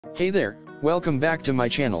Hey there, welcome back to my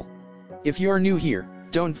channel. If you're new here,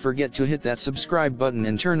 don't forget to hit that subscribe button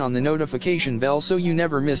and turn on the notification bell so you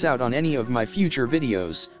never miss out on any of my future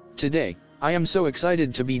videos. Today, I am so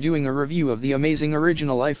excited to be doing a review of the amazing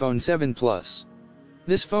original iPhone 7 Plus.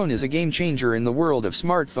 This phone is a game changer in the world of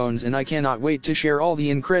smartphones and I cannot wait to share all the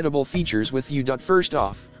incredible features with you. First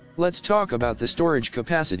off, let's talk about the storage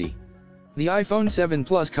capacity. The iPhone 7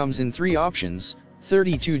 Plus comes in three options: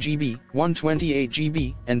 32GB,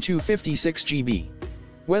 128GB, and 256GB.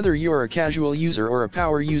 Whether you're a casual user or a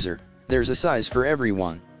power user, there's a size for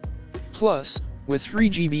everyone. Plus, with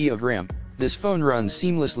 3GB of RAM, this phone runs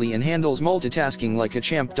seamlessly and handles multitasking like a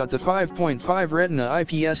champ. The 5.5 Retina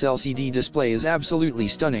IPS LCD display is absolutely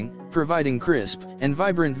stunning, providing crisp and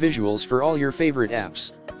vibrant visuals for all your favorite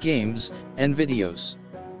apps, games, and videos.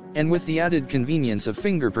 And with the added convenience of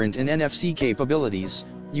Fingerprint and NFC capabilities,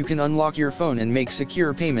 you can unlock your phone and make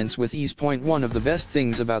secure payments with ease. One of the best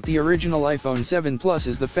things about the original iPhone 7 Plus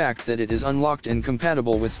is the fact that it is unlocked and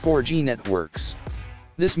compatible with 4G networks.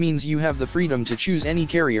 This means you have the freedom to choose any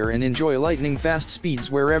carrier and enjoy lightning fast speeds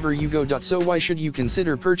wherever you go. So why should you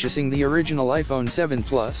consider purchasing the original iPhone 7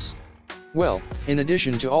 Plus? Well, in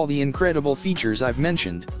addition to all the incredible features I've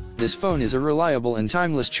mentioned, this phone is a reliable and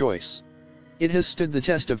timeless choice. It has stood the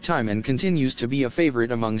test of time and continues to be a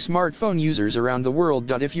favorite among smartphone users around the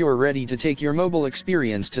world. If you're ready to take your mobile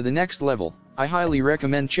experience to the next level, I highly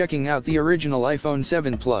recommend checking out the original iPhone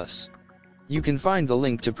 7 Plus. You can find the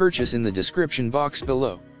link to purchase in the description box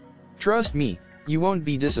below. Trust me, you won't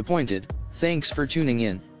be disappointed. Thanks for tuning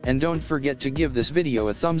in, and don't forget to give this video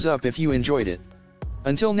a thumbs up if you enjoyed it.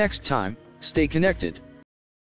 Until next time, stay connected.